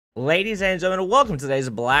Ladies and gentlemen, welcome to today's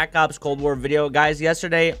Black Ops Cold War video. Guys,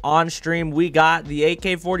 yesterday on stream, we got the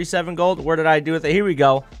AK-47 gold. Where did I do with it? Here we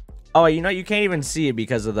go. Oh, you know, you can't even see it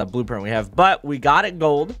because of the blueprint we have, but we got it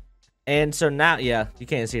gold. And so now, yeah, you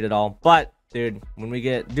can't see it at all. But, dude, when we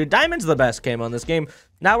get... Dude, Diamond's the best camo on this game.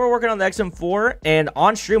 Now we're working on the XM4, and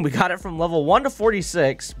on stream, we got it from level 1 to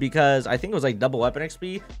 46 because I think it was like double weapon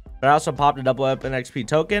XP, but I also popped a double weapon XP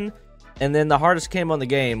token. And then the hardest came on the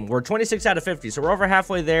game. We're 26 out of 50, so we're over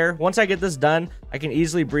halfway there. Once I get this done, I can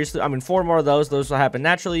easily breeze through. I mean, 4 more of those will happen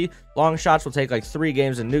naturally. Long shots will take like 3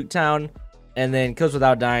 games in Nuketown. And then kills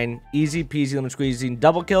without dying, easy peasy lemon squeezy.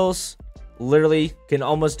 Double kills, literally can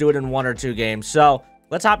almost do it in 1 or 2 games. So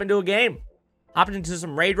let's hop into a game. Hopping into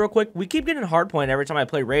some raid real quick. We keep getting hardpoint every time I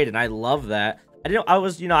play raid, and I love that.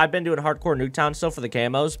 I've been doing hardcore Nuketown still for the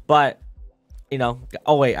camos, but you know,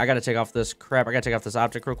 oh wait, I gotta take off this crap. I gotta take off this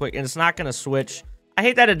optic real quick, and it's not gonna switch. I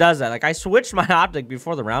hate that it does that. Like, I switched my optic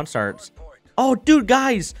before the round starts. Oh, dude,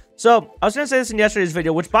 guys. So I was gonna say this in yesterday's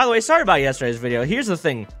video, which, by the way, sorry about yesterday's video. Here's the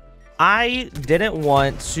thing. I didn't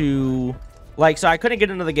want to, like, so I couldn't get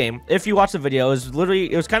into the game. If you watch the video,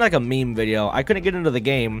 it was kind of like a meme video. I couldn't get into the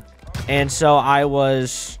game, and so I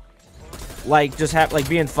was like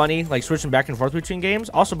being funny, like switching back and forth between games.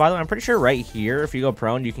 Also, by the way, I'm pretty sure right here, if you go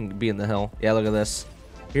prone, you can be in the hill. Yeah, look at this.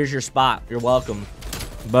 Here's your spot. You're welcome.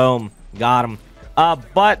 Boom, got him.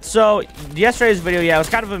 But so yesterday's video, yeah, it was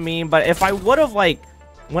kind of a meme. But if I would have, like,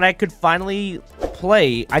 when I could finally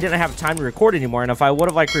play, I didn't have time to record anymore, and if I would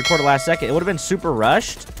have like recorded last second, it would have been super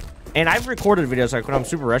rushed. And I've recorded videos like when I'm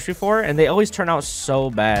super rushed before, and they always turn out so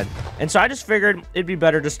bad. And so I just figured it'd be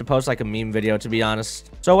better just to post like a meme video, to be honest.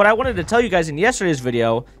 So what I wanted to tell you guys in yesterday's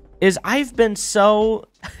video is I've been so...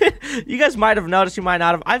 you guys might have noticed, you might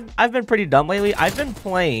not have. I've been pretty dumb lately. I've been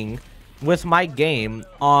playing with my game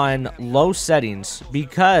on low settings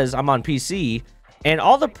because I'm on PC. And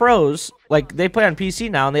all the pros, like, they play on PC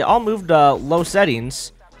now, and they all moved to low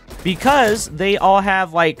settings because they all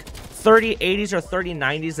have like 3080s or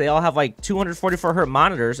 3090s. They all have like 244 hertz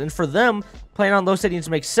monitors, and for them, playing on low settings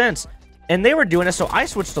makes sense. And they were doing it, so I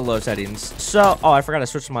switched to low settings. So, oh, I forgot to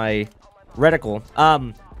switch my reticle.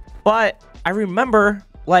 But I remember,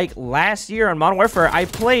 like, last year on Modern Warfare, I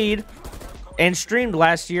played and streamed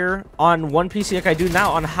last year on one PC like I do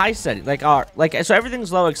now on high setting. Like, so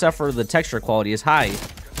everything's low except for the texture quality is high.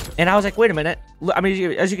 And I was like, wait a minute. I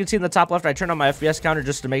mean, as you can see in the top left, I turned on my FPS counter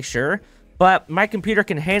just to make sure. But my computer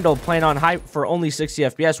can handle playing on high for only 60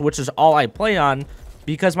 FPS, which is all I play on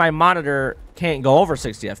because my monitor can't go over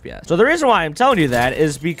 60 FPS. So the reason why I'm telling you that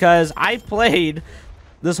is because I played,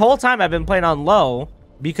 this whole time I've been playing on low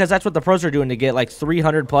because that's what the pros are doing to get like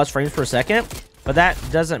 300 plus frames per second. But that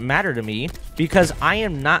doesn't matter to me because I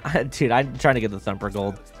am not, dude, I'm trying to get the Thumper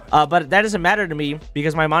gold. But that doesn't matter to me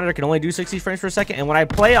because my monitor can only do 60 frames per second. And when I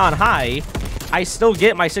play on high, I still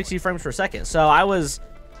get my 60 frames per second. So I was...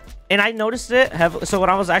 And I noticed it heavily. So when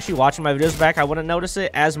I was actually watching my videos back, I wouldn't notice it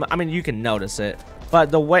as much. I mean, you can notice it,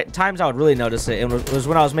 but the times I would really notice it, was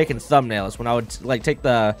when I was making thumbnails. When I would like take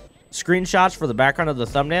the screenshots for the background of the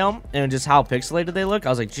thumbnail and just how pixelated they look. I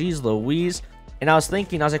was like, geez Louise. And I was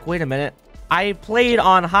thinking, I was like, wait a minute. I played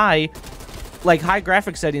on high, like high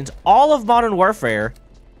graphic settings, all of Modern Warfare,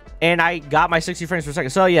 and I got my 60 frames per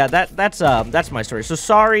second. So yeah, that's my story. So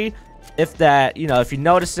sorry if that, you know, if you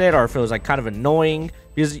noticed it or if it was like kind of annoying.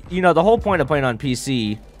 Because, you know, the whole point of playing on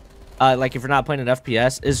PC, like if you're not playing at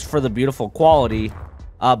FPS, is for the beautiful quality.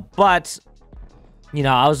 But, you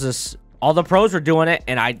know, I was just, all the pros were doing it,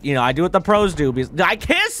 and I do what the pros do. Because I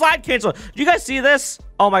can't slide cancel. Do you guys see this?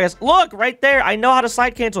 Oh my gosh, look, right there. I know how to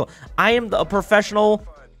slide cancel. I am a professional.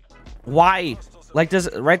 Why? Like,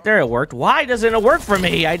 right there it worked. Why doesn't it work for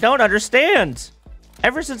me? I don't understand.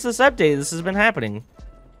 Ever since this update, this has been happening.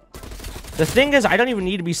 The thing is, I don't even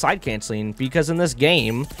need to be slide canceling because in this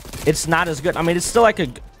game, it's not as good. I mean, it's still like a...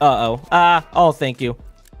 oh, thank you.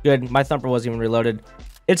 Good. My Thumper wasn't even reloaded.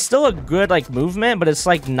 It's still a good, like, movement, but it's,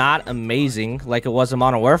 like, not amazing like it was in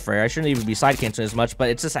Modern Warfare. I shouldn't even be slide canceling as much, but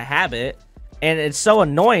it's just a habit. And it's so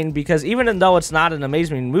annoying because even though it's not an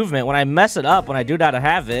amazing movement, when I mess it up, when I do not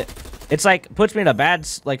have it, it's, like, puts me in a bad,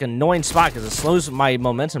 like, annoying spot because it slows my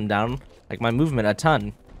momentum down, like, my movement a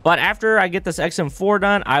ton. But after I get this XM4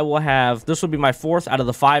 done, I will have... This will be my 4th out of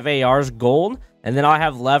the 5 ARs gold. And then all I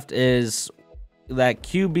have left is that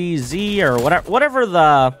QBZ or whatever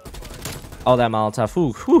the... Oh, that Molotov.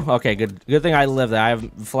 Whew. Okay, good thing I live there. I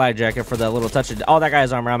have flag jacket for that little touch of... Oh, that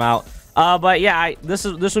guy's armor. I'm out. But yeah, this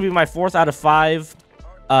will be my 4th out of 5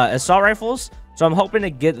 assault rifles. So I'm hoping to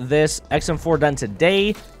get this XM4 done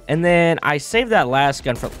today. And then I saved that last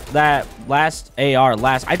gun for that last AR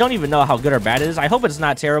last. I don't even know how good or bad it is. I hope it's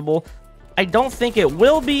not terrible. I don't think it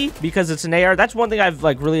will be because it's an AR. That's one thing I've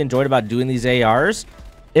like really enjoyed about doing these ARs,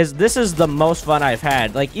 is this is the most fun I've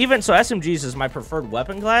had. Like, even so, SMGs is my preferred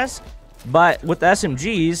weapon class, but with the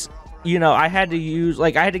SMGs, you know, I had to use,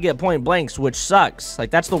 like, I had to get point blanks, which sucks. Like,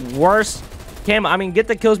 that's the worst cam. I mean, get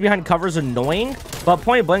the kills behind cover is annoying, but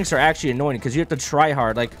point blanks are actually annoying because you have to try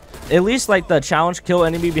hard. Like, at least like the challenge kill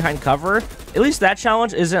enemy behind cover, at least that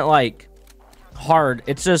challenge isn't like hard.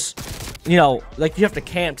 It's just, you know, like you have to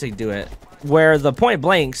camp to do it, where the point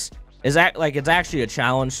blanks is like it's actually a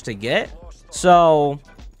challenge to get. So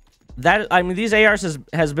that, I mean, these ARs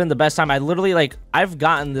has been the best time. I literally, like, I've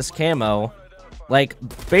gotten this camo like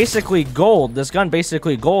basically gold, this gun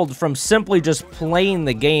basically gold, from simply just playing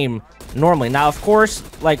the game normally. Now, of course,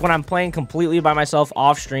 like when I'm playing completely by myself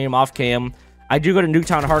off stream, off cam, I do go to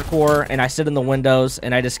Nuketown Hardcore and I sit in the windows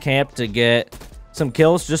and I just camp to get some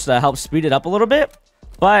kills just to help speed it up a little bit.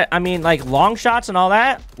 But I mean, like long shots and all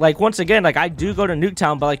that, like once again, like I do go to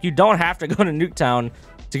Nuketown, but like you don't have to go to Nuketown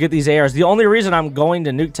to get these ARs. The only reason I'm going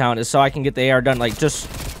to Nuketown is so I can get the AR done like just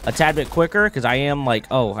a tad bit quicker, because I am like,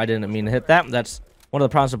 oh, I didn't mean to hit that. That's one of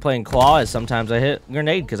the problems with playing Claw, is sometimes I hit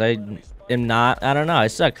grenade because I am not, I don't know, I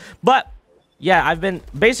suck. But yeah, I've been,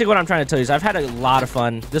 basically what I'm trying to tell you is I've had a lot of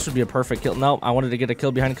fun. This would be a perfect kill. No, I wanted to get a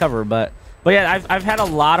kill behind cover, but yeah, I've had a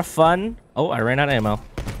lot of fun. Oh, I ran out of ammo.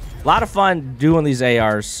 A lot of fun doing these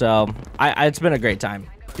ARs, so it's been a great time.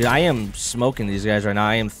 Dude, I am smoking these guys right now.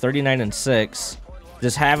 I am 39-6,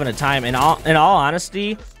 just having a time. In all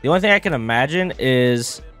honesty, the only thing I can imagine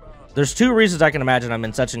is, there's two reasons I can imagine I'm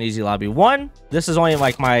in such an easy lobby. One, this is only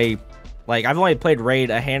like my, like I've only played Raid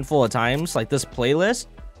a handful of times, like this playlist,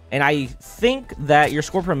 and I think that your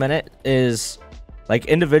score per minute is like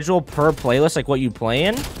individual per playlist, like what you play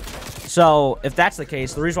in. So if that's the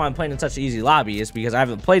case, the reason why I'm playing in such an easy lobby is because I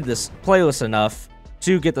haven't played this playlist enough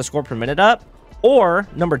to get the score per minute up. Or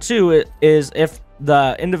number two is, if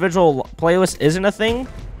the individual playlist isn't a thing,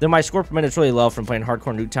 then my score per minute is really low from playing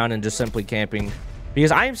hardcore Nuketown and just simply camping.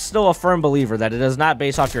 Because I'm still a firm believer that it is not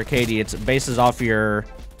based off your KD, it's bases off your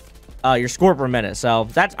score per minute. So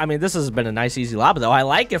that's, I mean, this has been a nice easy lobby though. I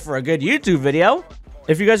like it for a good YouTube video.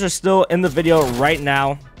 If you guys are still in the video right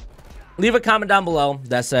now, leave a comment down below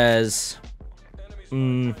that says,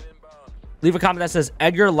 leave a comment that says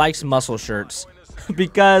Edgar likes muscle shirts.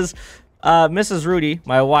 Because Mrs. Rudy,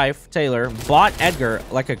 my wife, Taylor, bought Edgar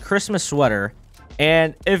like a Christmas sweater.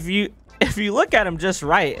 And if you look at him just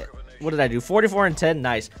right, what did I do? 44 and 10,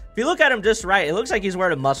 nice. If you look at him just right, it looks like he's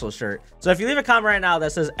wearing a muscle shirt. So if you leave a comment right now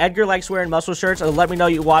that says Edgar likes wearing muscle shirts, and let me know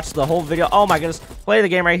you watched the whole video. Oh my goodness, play the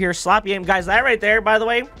game right here. Sloppy aim, guys. That right there, by the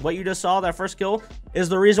way, what you just saw, that first kill, is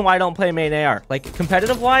the reason why I don't play main AR. Like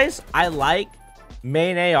competitive wise, I like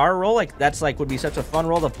main AR role. Like that's like would be such a fun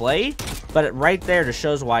role to play. But it right there just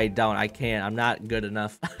shows why I don't. I can't. I'm not good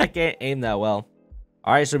enough. I can't aim that well.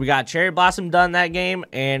 All right, so we got Cherry Blossom done that game,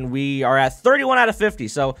 and we are at 31 out of 50.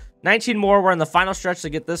 So 19 more. We're in the final stretch to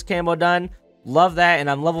get this camo done. Love that, and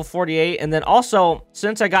I'm level 48. And then also,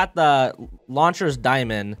 since I got the Launcher's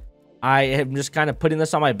Diamond, I am just kind of putting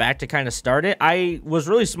this on my back to kind of start it. I was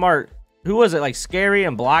really smart. Who was it? Like Scary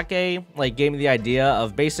and Block A, like gave me the idea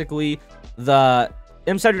of basically the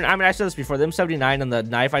M79. I mean, I said this before. The M79 and the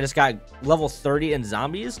knife, I just got level 30 in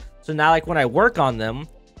zombies. So now, like when I work on them,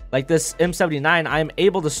 like this M79, I'm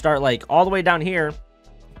able to start like all the way down here.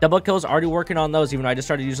 Double kills, already working on those, even though I just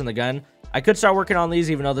started using the gun. I could start working on these,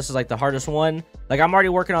 even though this is like the hardest one. Like I'm already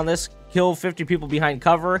working on this, kill 50 people behind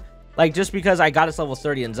cover, like just because I got us level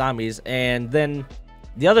 30 in zombies. And then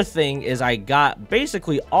the other thing is I got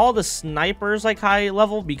basically all the snipers like high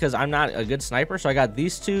level, because I'm not a good sniper. So I got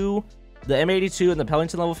these two, the M82 and the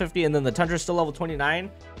Pellington level 50, and then the Tundra still level 29.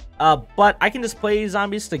 But I can just play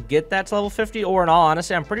zombies to get that to level 50, or in all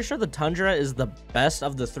honesty, I'm pretty sure the Tundra is the best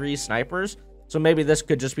of the three snipers. So maybe this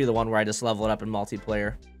could just be the one where I just level it up in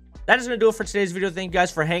multiplayer. That is going to do it for today's video. Thank you guys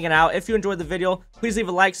for hanging out. If you enjoyed the video, please leave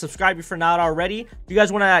a like, subscribe if you're not already. If you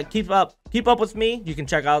guys want to keep up with me, you can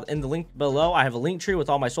check out in the link below. I have a link tree with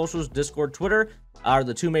all my socials. Discord, Twitter are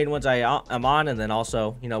the two main ones I am on. And then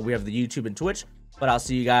also, you know, we have the YouTube and Twitch. But I'll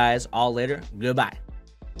see you guys all later. Goodbye.